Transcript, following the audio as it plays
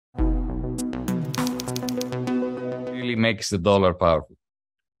really makes the dollar powerful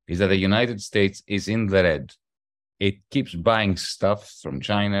is that the United States is in the red. It keeps buying stuff from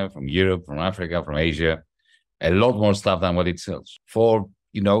China, from Europe, from Africa, from Asia, a lot more stuff than what it sells. For,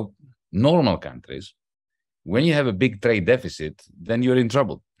 normal countries, when you have a big trade deficit, then you're in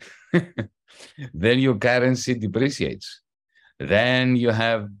trouble. Then your currency depreciates. Then you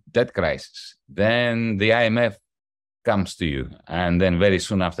have debt crisis. Then the IMF comes to you. And then very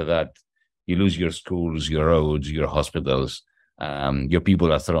soon after that, you lose your schools, your roads, your hospitals. Your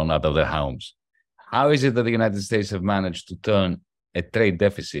people are thrown out of their homes. How is it that the United States have managed to turn a trade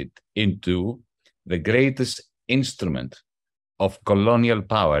deficit into the greatest instrument of colonial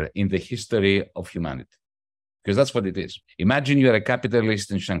power in the history of humanity? Because that's what it is. Imagine you're a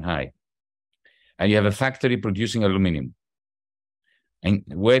capitalist in Shanghai and you have a factory producing aluminum. And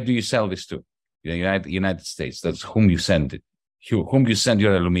where do you sell this to? The United States. That's whom you send it, whom you send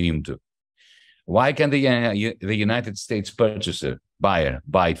your aluminum to. Why can the United States buyer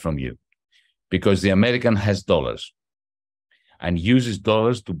buy it from you? Because the American has dollars and uses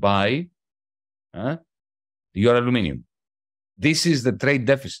dollars to buy your aluminum. This is the trade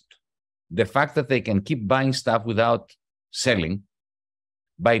deficit. The fact that they can keep buying stuff without selling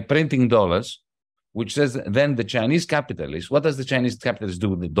by printing dollars, which says then the Chinese capitalist, what does the Chinese capitalist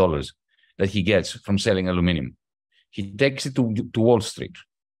do with the dollars that he gets from selling aluminum? He takes it to Wall Street.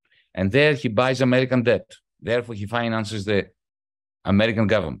 And there he buys American debt. Therefore, he finances the American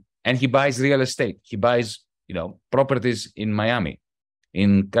government. And he buys real estate. He buys, properties in Miami,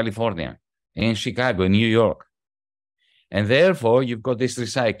 in California, in Chicago, in New York. And therefore, you've got this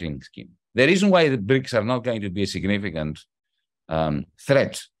recycling scheme. The reason why the BRICS are not going to be a significant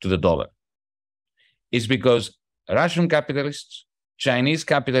threat to the dollar is because Russian capitalists, Chinese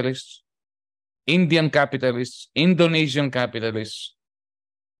capitalists, Indian capitalists, Indonesian capitalists,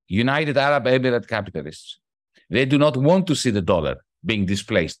 United Arab Emirates capitalists, they do not want to see the dollar being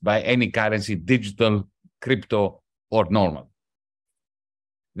displaced by any currency, digital, crypto, or normal.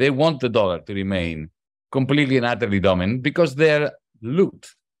 They want the dollar to remain completely and utterly dominant because their loot,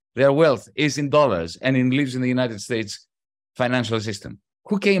 their wealth is in dollars and it lives in the United States financial system.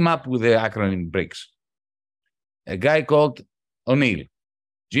 Who came up with the acronym BRICS? A guy called O'Neill,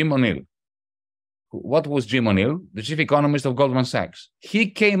 Jim O'Neill. What was Jim O'Neill? The chief economist of Goldman Sachs. He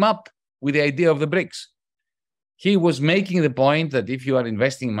came up with the idea of the BRICS. He was making the point that if you are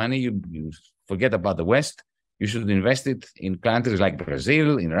investing money, you forget about the West. You should invest it in countries like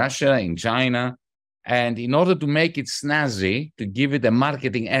Brazil, in Russia, in China. And in order to make it snazzy, to give it a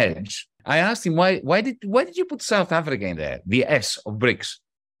marketing edge, I asked him, why did you put South Africa in there, the S of BRICS,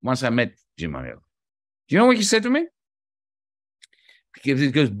 once I met Jim O'Neill? Do you know what he said to me?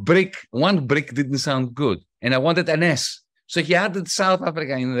 Because one brick didn't sound good, and I wanted an S. So he added South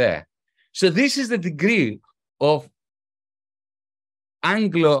Africa in there. So this is the degree of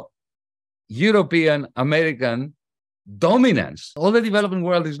Anglo-European American dominance. All the developing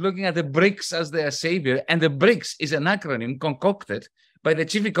world is looking at the BRICS as their savior, and the BRICS is an acronym concocted by the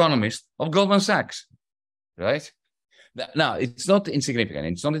chief economist of Goldman Sachs, right? Now, it's not insignificant.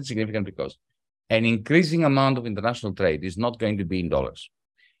 It's not insignificant because an increasing amount of international trade is not going to be in dollars.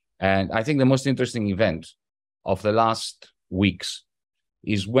 And I think the most interesting event of the last weeks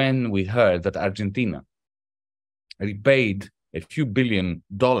is when we heard that Argentina repaid a few $1 billion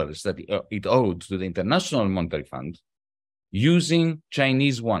that it owed to the International Monetary Fund using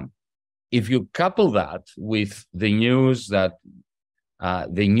Chinese yuan. If you couple that with the news that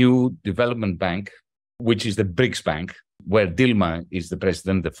the new development bank, which is the BRICS Bank, where Dilma is the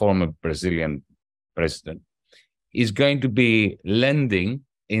president, the former Brazilian president, is going to be lending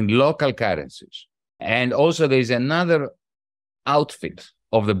in local currencies. And also there's another outfit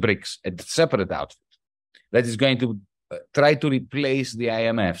of the BRICS, a separate outfit, that is going to try to replace the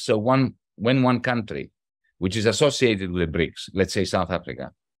IMF. So when one country, which is associated with the BRICS, let's say South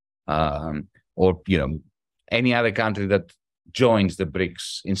Africa, or any other country that joins the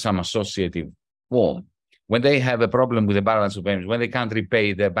BRICS in some associative form, when they have a problem with the balance of payments, when they can't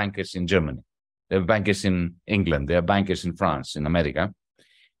repay their bankers in Germany, their bankers in England, their bankers in France, in America,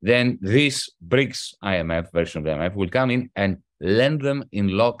 then this BRICS IMF version of the IMF will come in and lend them in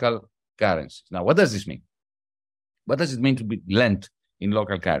local currencies. Now, what does this mean? What does it mean to be lent in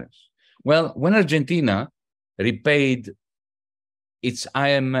local currencies? Well, when Argentina repaid its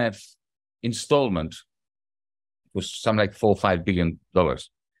IMF installment, it was something like $4 or $5 billion,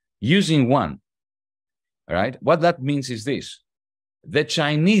 using one, all right? What that means is this: the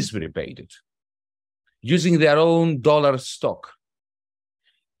Chinese repaid it using their own dollar stock.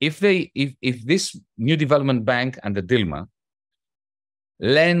 If this new development bank under Dilma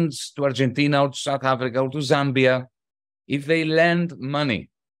lends to Argentina or to South Africa or to Zambia if they lend money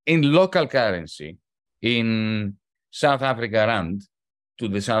in local currency, in South Africa rand, to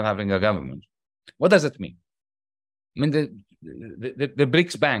the South African government, what does that mean? I mean, the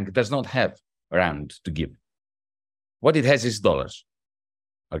BRICS Bank does not have rand to give. What it has is dollars,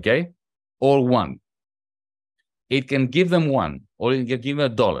 okay? Or one. It can give them one, or it can give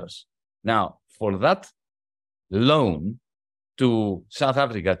them dollars. Now, for that loan to South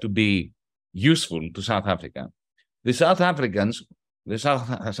Africa to be useful to South Africa, the South African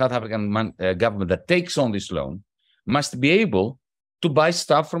government that takes on this loan must be able to buy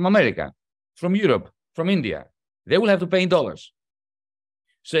stuff from America, from Europe, from India. They will have to pay in dollars.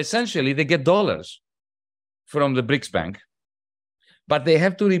 So essentially, they get dollars from the BRICS Bank, but they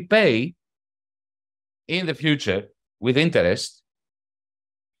have to repay in the future with interest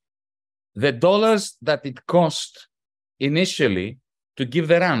the dollars that it cost initially to give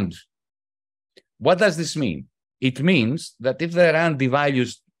the rand. What does this mean? It means that if the rand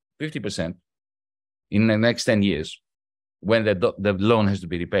devalues 50% in the next 10 years, when the loan has to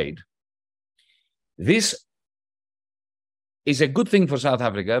be repaid, this is a good thing for South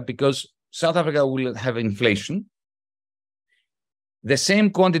Africa because South Africa will have inflation. The same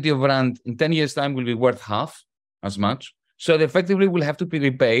quantity of rand in 10 years' time will be worth half as much. So they effectively will have to be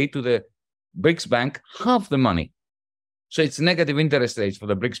repaid to the BRICS Bank half the money. So it's negative interest rates for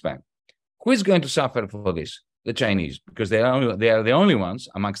the BRICS Bank. Who is going to suffer for this? The Chinese, because they are the only ones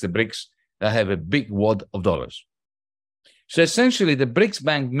amongst the BRICS that have a big wad of dollars. So essentially, the BRICS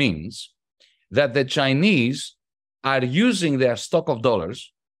Bank means that the Chinese are using their stock of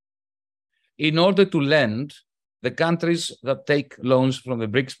dollars in order to lend the countries that take loans from the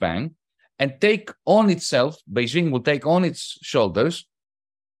BRICS Bank and take on itself, Beijing will take on its shoulders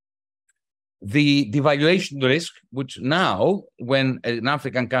the devaluation risk, which now, when an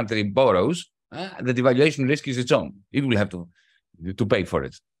African country borrows, the devaluation risk is its own. It will have to pay for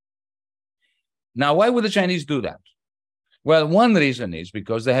it. Now, why would the Chinese do that? Well, one reason is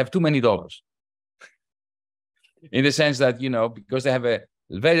because they have too many dollars. In the sense that, because they have a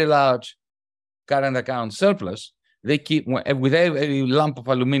very large current account surplus, they keep, with every lump of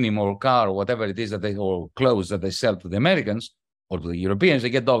aluminum or car or whatever it is or clothes that they sell to the Americans or to the Europeans, they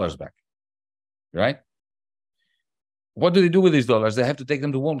get dollars back, right? What do they do with these dollars? They have to take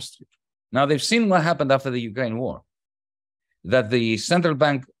them to Wall Street. Now, they've seen what happened after the Ukraine war, that the central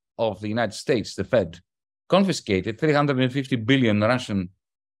bank of the United States, the Fed, confiscated 350 billion Russian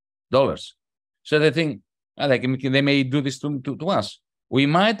dollars. So they think, they may do this to us. We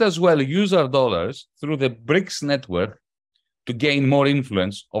might as well use our dollars through the BRICS network to gain more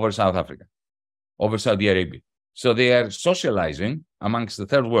influence over South Africa, over Saudi Arabia. So they are socializing amongst the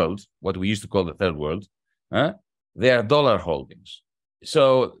third world, what we used to call the third world, their dollar holdings.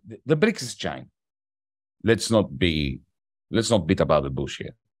 So the BRICS is China. Let's not beat about the bush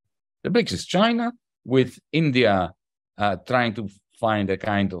here. The BRICS is China, with India trying to find a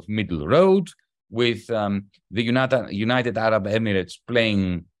kind of middle road, with the United Arab Emirates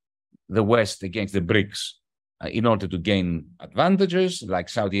playing the West against the BRICS in order to gain advantages, like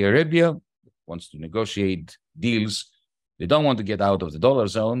Saudi Arabia wants to negotiate deals. They don't want to get out of the dollar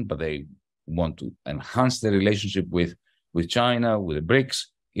zone, but they want to enhance their relationship with China, with the BRICS,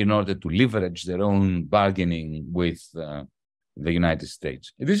 in order to leverage their own bargaining with the United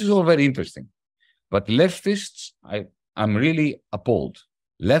States. This is all very interesting. But leftists, I'm really appalled.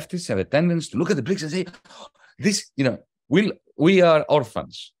 Leftists have a tendency to look at the BRICS and say, we are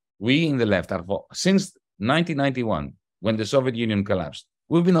orphans. We in the left are, since 1991, when the Soviet Union collapsed,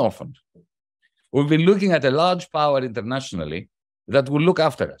 we've been orphaned. We've been looking at a large power internationally that will look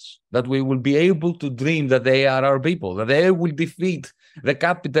after us, that we will be able to dream that they are our people, that they will defeat the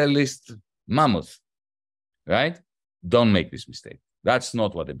capitalist mammoth, right? Don't make this mistake. That's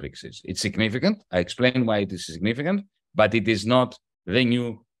not what the BRICS is. It's significant. I explained why it is significant, but it is not the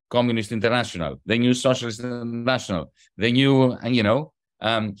new Communist International, the new Socialist International, the new,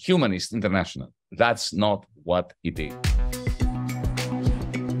 humanist international. That's not what it is.